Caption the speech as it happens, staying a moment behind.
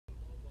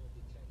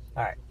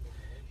All right.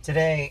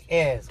 Today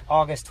is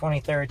August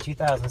 23rd,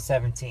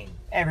 2017. Hey,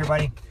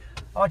 everybody.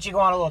 I want you to go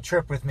on a little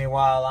trip with me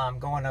while I'm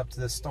going up to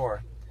the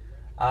store.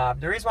 The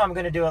reason why I'm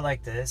going to do it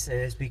like this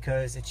is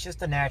because it's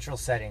just a natural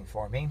setting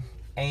for me.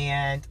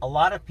 And a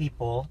lot of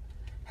people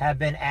have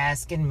been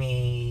asking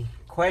me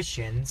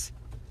questions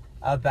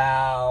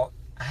about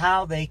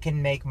how they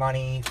can make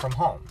money from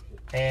home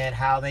and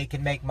how they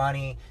can make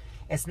money.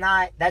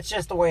 That's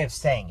just a way of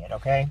saying it,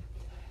 okay?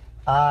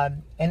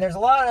 And there's a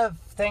lot of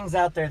things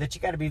out there that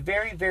you got to be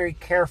very, very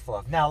careful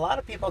of. Now, a lot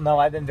of people know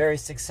I've been very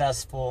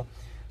successful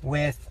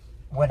with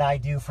what I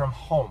do from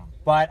home,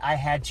 but I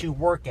had to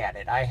work at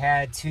it. I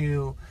had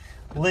to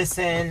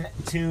listen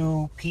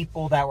to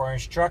people that were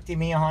instructing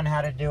me on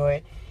how to do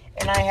it,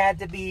 and I had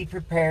to be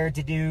prepared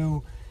to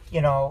do,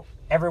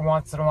 every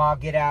once in a while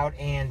get out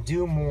and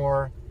do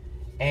more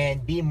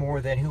and be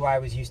more than who I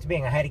was used to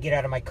being. I had to get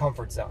out of my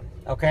comfort zone,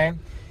 okay?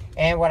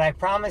 And what I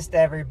promised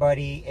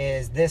everybody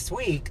is this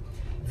week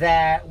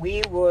that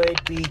we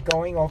would be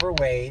going over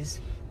ways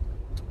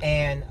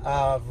and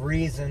of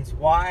reasons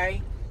why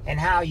and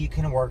how you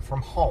can work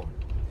from home.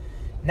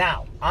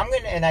 Now,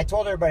 I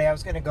told everybody I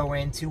was going to go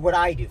into what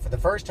I do. For the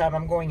first time,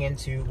 I'm going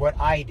into what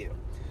I do.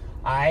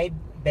 I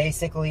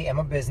basically am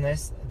a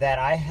business that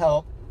I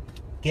help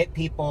get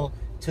people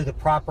to the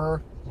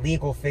proper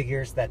legal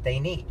figures that they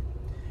need.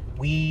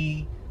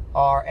 We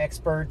are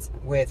experts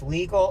with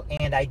legal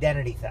and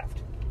identity theft.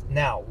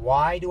 Now,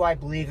 why do I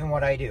believe in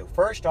what I do?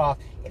 First off,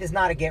 it is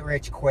not a get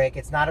rich quick.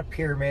 It's not a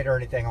pyramid or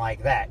anything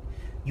like that.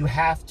 You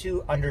have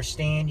to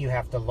understand, you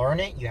have to learn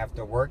it, you have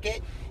to work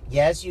it.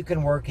 Yes, you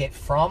can work it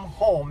from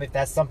home if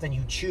that's something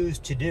you choose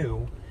to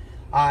do.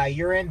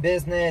 You're in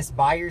business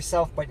by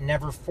yourself, but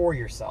never for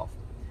yourself.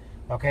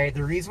 Okay,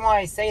 the reason why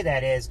I say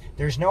that is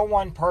there's no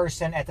one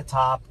person at the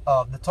top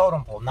of the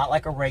totem pole, not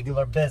like a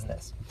regular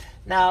business.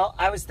 Now,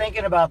 I was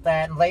thinking about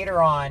that, and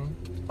later on,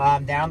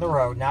 down the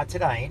road, not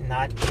tonight,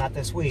 not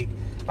this week,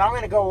 but I'm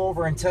going to go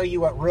over and tell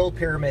you what real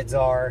pyramids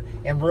are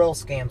and real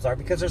scams are,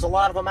 because there's a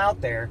lot of them out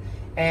there,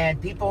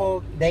 and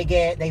people,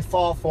 they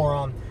fall for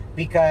them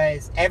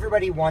because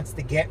everybody wants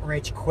the get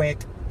rich quick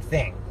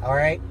thing, all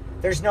right?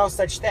 There's no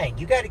such thing.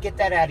 You got to get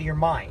that out of your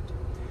mind.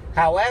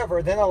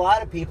 However, then a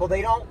lot of people,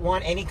 they don't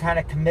want any kind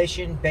of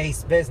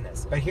commission-based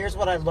business. But here's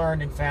what I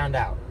learned and found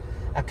out.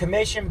 A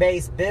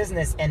commission-based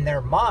business in their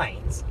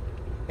minds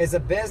is a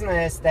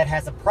business that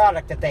has a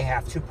product that they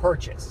have to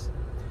purchase.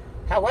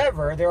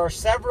 However, there are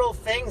several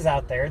things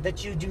out there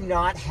that you do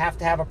not have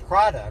to have a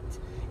product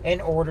in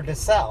order to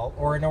sell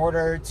or in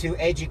order to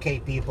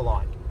educate people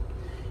on.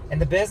 In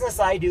the business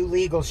I do,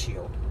 Legal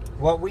Shield,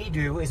 what we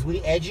do is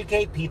we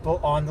educate people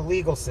on the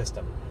legal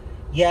system.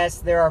 Yes,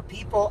 there are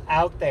people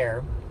out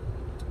there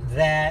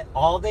that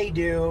all they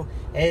do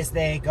is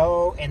they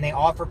go and they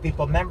offer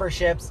people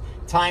memberships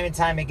time and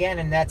time again,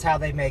 and that's how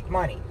they make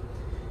money.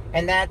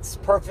 And that's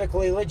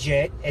perfectly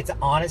legit. It's an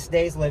honest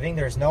day's living.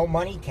 There's no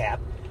money cap.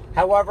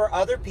 However,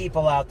 other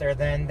people out there,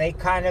 then they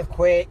kind of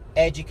quit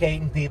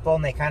educating people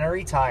and they kind of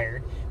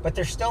retired, but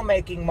they're still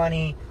making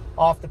money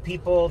off the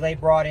people they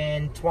brought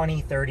in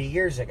 20, 30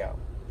 years ago.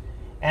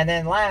 And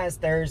then last,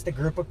 there's the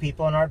group of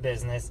people in our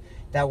business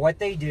that what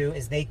they do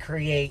is they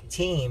create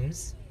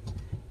teams.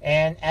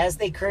 And as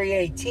they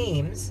create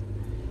teams,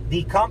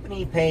 the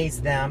company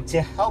pays them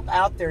to help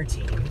out their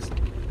teams,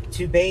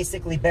 to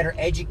basically better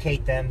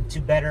educate them, to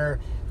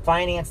better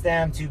finance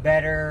them, to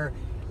better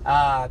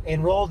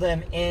enroll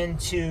them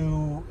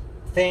into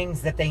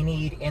things that they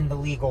need in the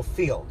legal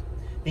field.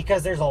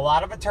 Because there's a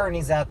lot of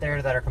attorneys out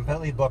there that are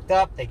completely booked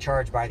up. They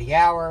charge by the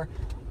hour.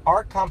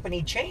 Our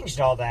company changed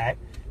all that.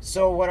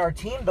 So what our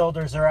team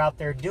builders are out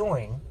there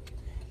doing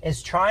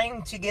is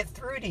trying to get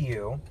through to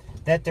you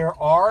that there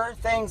are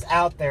things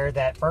out there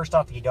that, first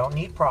off, you don't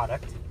need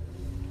product.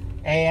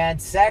 And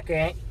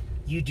second,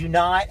 you do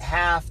not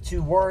have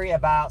to worry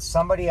about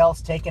somebody else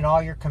taking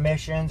all your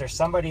commissions or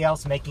somebody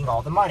else making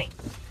all the money.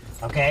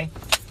 Okay?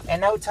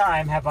 In no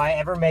time have I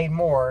ever made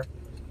more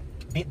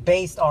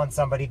based on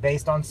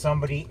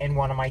somebody in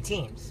one of my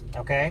teams.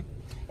 Okay?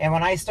 And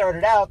when I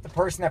started out, the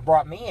person that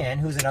brought me in,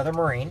 who's another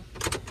Marine,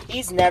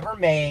 he's never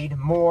made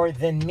more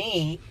than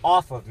me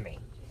off of me.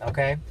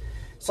 Okay?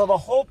 So the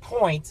whole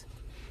point,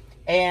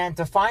 and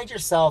to find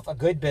yourself a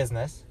good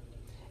business,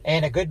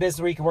 and a good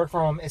business where you can work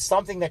from home, is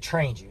something that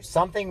trains you.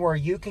 Something where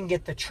you can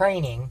get the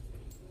training,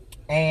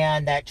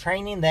 and that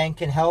training then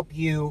can help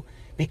you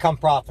become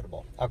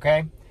profitable,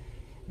 okay?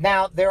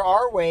 Now, there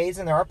are ways,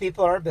 and there are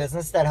people in our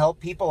business that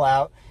help people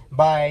out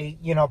by,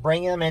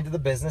 bringing them into the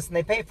business, and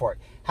they pay for it.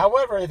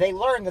 However, they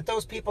learn that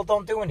those people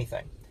don't do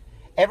anything.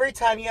 Every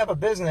time you have a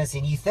business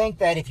and you think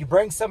that if you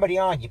bring somebody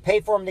on, you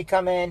pay for them to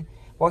come in,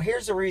 well,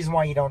 here's the reason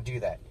why you don't do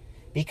that.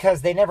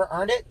 Because they never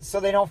earned it, so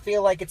they don't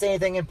feel like it's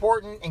anything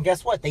important, and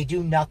guess what? They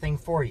do nothing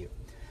for you.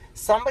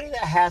 Somebody that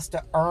has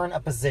to earn a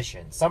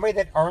position, somebody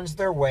that earns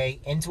their way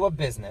into a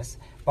business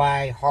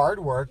by hard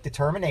work,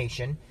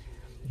 determination,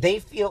 they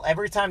feel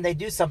every time they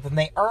do something,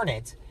 they earn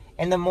it,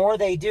 and the more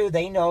they do,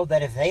 they know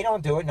that if they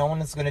don't do it, no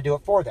one is going to do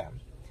it for them.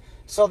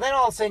 So then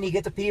all of a sudden you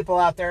get the people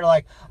out there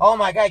like, oh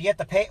my God, you have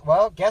to pay.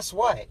 Well, guess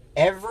what?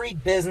 Every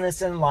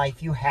business in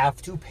life you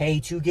have to pay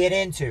to get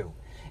into.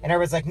 And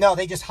everybody's like, no,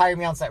 they just hire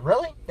me on site.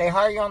 Really? They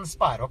hire you on the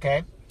spot.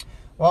 Okay.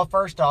 Well,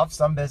 first off,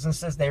 some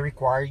businesses, they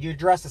require you to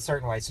dress a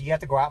certain way. So you have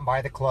to go out and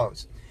buy the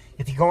clothes.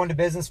 If you go into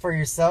business for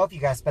yourself,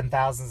 you got to spend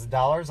thousands of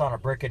dollars on a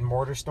brick and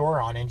mortar store,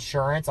 on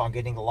insurance, on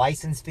getting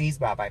license fees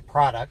by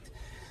product.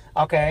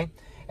 Okay.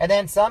 And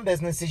then some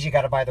businesses, you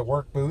got to buy the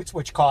work boots,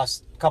 which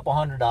cost a couple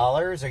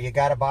 $100s, or you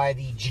got to buy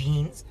the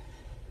jeans.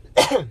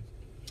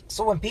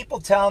 So when people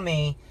tell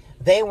me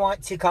they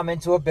want to come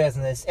into a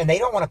business and they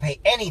don't want to pay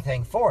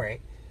anything for it,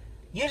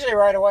 usually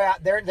right away,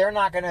 they're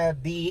not going to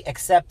be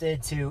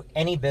accepted to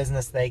any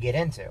business they get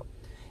into.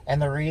 And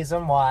the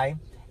reason why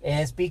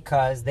is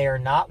because they are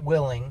not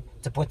willing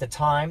to put the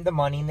time, the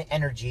money, and the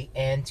energy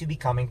into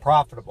becoming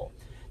profitable.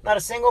 Not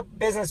a single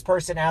business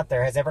person out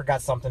there has ever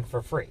got something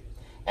for free.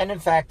 And in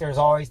fact, there's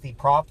always the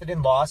profit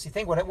and loss. You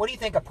think, what do you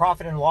think a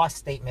profit and loss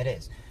statement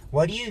is?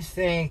 What do you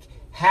think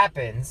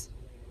happens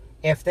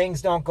if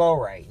things don't go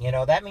right? You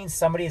know, that means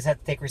somebody has had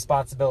to take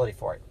responsibility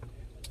for it.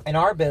 In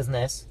our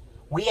business,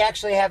 we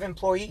actually have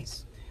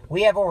employees.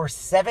 We have over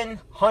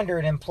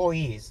 700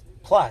 employees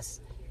plus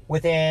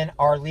within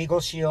our Legal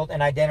Shield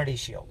and Identity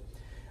Shield.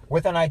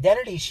 With an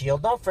Identity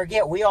Shield, don't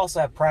forget, we also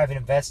have private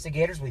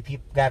investigators. We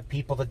got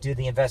people that do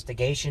the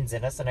investigations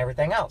in us and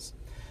everything else.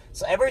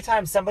 So every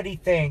time somebody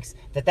thinks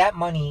that that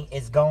money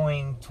is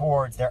going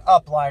towards their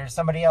upline or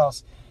somebody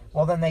else,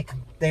 well, then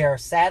they are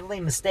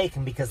sadly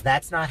mistaken, because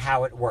that's not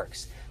how it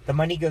works. The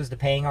money goes to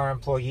paying our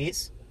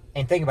employees.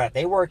 And think about it,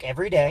 they work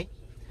every day.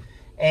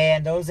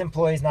 And those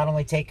employees not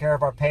only take care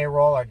of our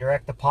payroll, our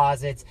direct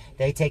deposits,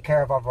 they take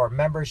care of our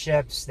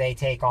memberships, they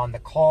take on the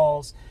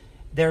calls.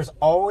 There's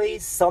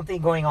always something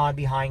going on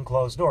behind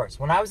closed doors.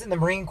 When I was in the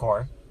Marine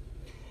Corps,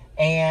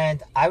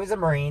 and I was a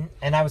Marine,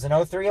 and I was an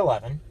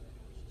 0311,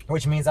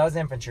 which means I was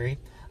infantry,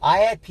 I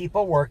had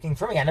people working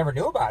for me. I never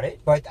knew about it,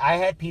 but I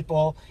had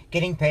people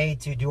getting paid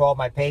to do all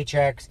my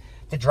paychecks,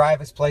 to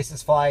drive us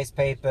places, fly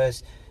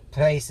us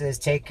places,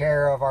 take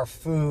care of our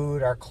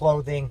food, our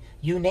clothing,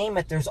 you name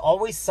it. There's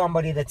always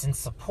somebody that's in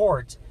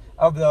support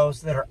of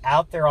those that are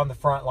out there on the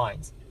front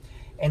lines.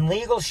 In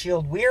Legal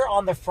Shield, we're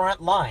on the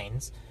front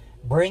lines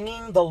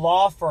bringing the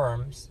law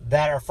firms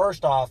that are,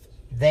 first off,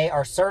 they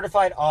are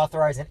certified,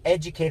 authorized, and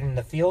educated in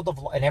the field of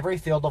in every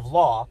field of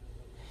law,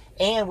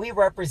 and we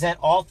represent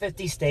all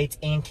 50 states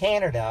and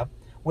Canada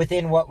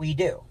within what we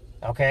do.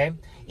 Okay,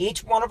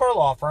 each one of our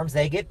law firms,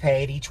 they get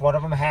paid. Each one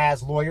of them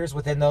has lawyers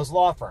within those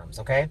law firms.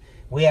 Okay,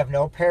 we have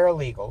no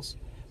paralegals,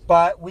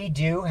 but we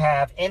do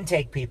have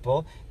intake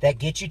people that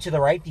get you to the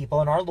right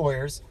people. And our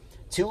lawyers,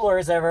 2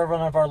 lawyers out of every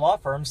one of our law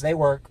firms, they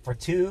work for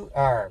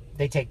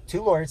they take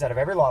 2 lawyers out of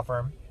every law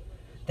firm.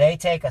 They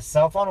take a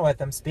cell phone with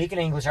them, speaking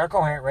English, are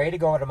coherent, ready to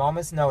go at a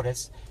moment's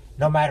notice,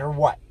 no matter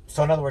what.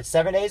 So in other words,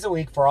 7 days a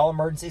week for all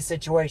emergency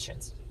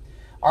situations.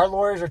 Our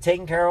lawyers are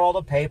taking care of all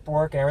the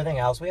paperwork and everything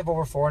else. We have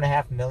over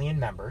 4.5 million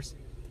members,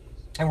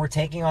 and we're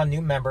taking on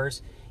new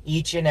members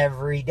each and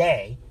every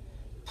day.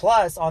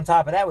 Plus, on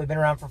top of that, we've been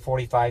around for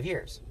 45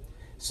 years.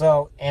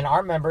 So, and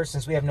our members,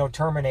 since we have no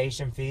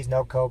termination fees,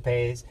 no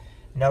co-pays,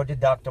 no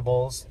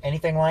deductibles,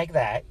 anything like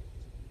that,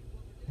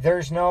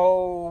 there's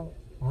no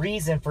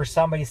reason for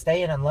somebody to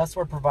stay in unless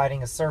we're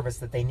providing a service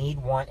that they need,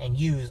 want, and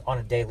use on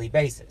a daily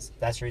basis.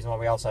 That's the reason why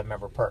we also have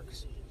member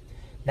perks.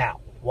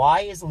 Now,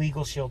 why is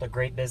Legal Shield a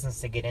great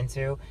business to get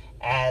into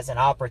as an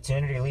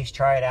opportunity? At least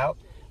try it out.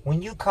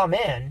 When you come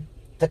in,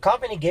 the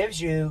company gives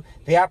you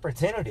the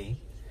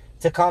opportunity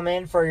to come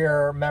in for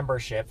your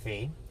membership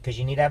fee, because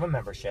you need to have a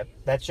membership.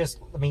 That's just,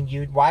 I mean,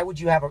 why would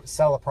you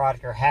sell a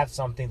product or have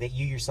something that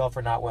you yourself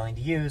are not willing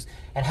to use?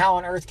 And how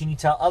on earth can you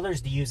tell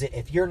others to use it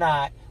if you're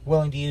not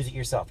willing to use it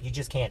yourself? You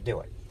just can't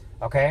do it.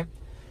 Okay?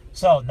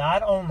 So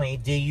not only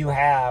do you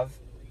have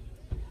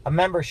a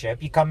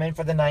membership, you come in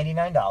for the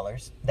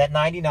 $99. That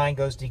 $99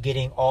 goes to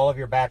getting all of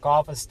your back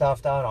office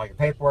stuff done, all your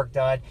paperwork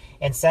done,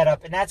 and set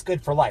up, and that's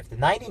good for life. The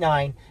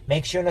 $99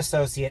 makes you an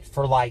associate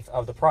for life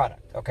of the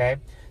product, okay?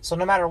 So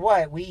no matter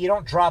what, you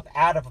don't drop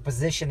out of a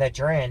position that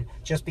you're in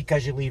just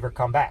because you leave or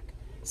come back.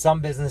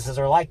 Some businesses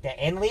are like that.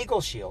 And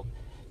Legal Shield,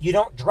 you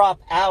don't drop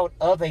out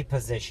of a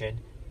position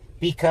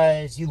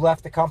because you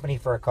left the company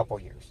for a couple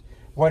years.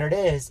 What it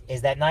is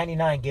that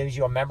 $99 gives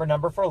you a member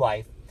number for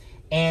life,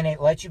 and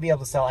it lets you be able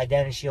to sell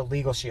Identity Shield,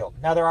 Legal Shield.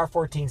 Now, there are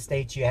 14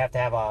 states you have to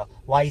have a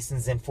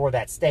license in for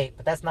that state,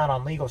 but that's not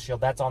on Legal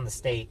Shield. That's on the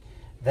state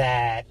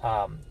that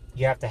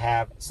you have to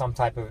have some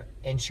type of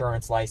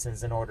insurance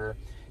license in order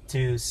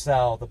to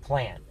sell the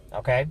plan,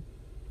 okay?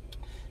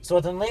 So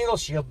with the Legal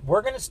Shield,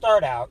 we're going to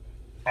start out,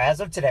 as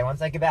of today,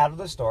 once I get out of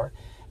the store,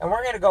 and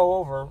we're going to go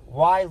over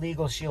why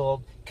Legal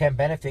Shield can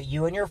benefit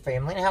you and your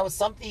family, and how it's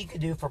something you can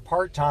do for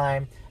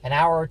part-time, an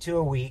hour or 2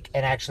 a week,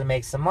 and actually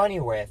make some money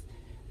with.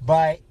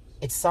 But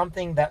it's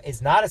something that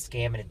is not a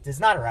scam, and it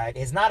is not right.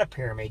 It's not a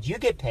pyramid. You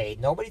get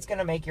paid. Nobody's going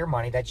to make your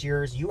money. That's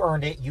yours. You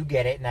earned it. You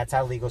get it, and that's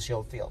how Legal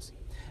Shield feels.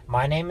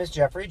 My name is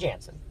Jeffrey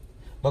Jansen.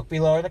 Look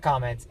below in the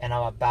comments, and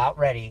I'm about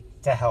ready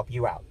to help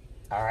you out.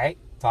 All right?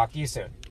 Talk to you soon.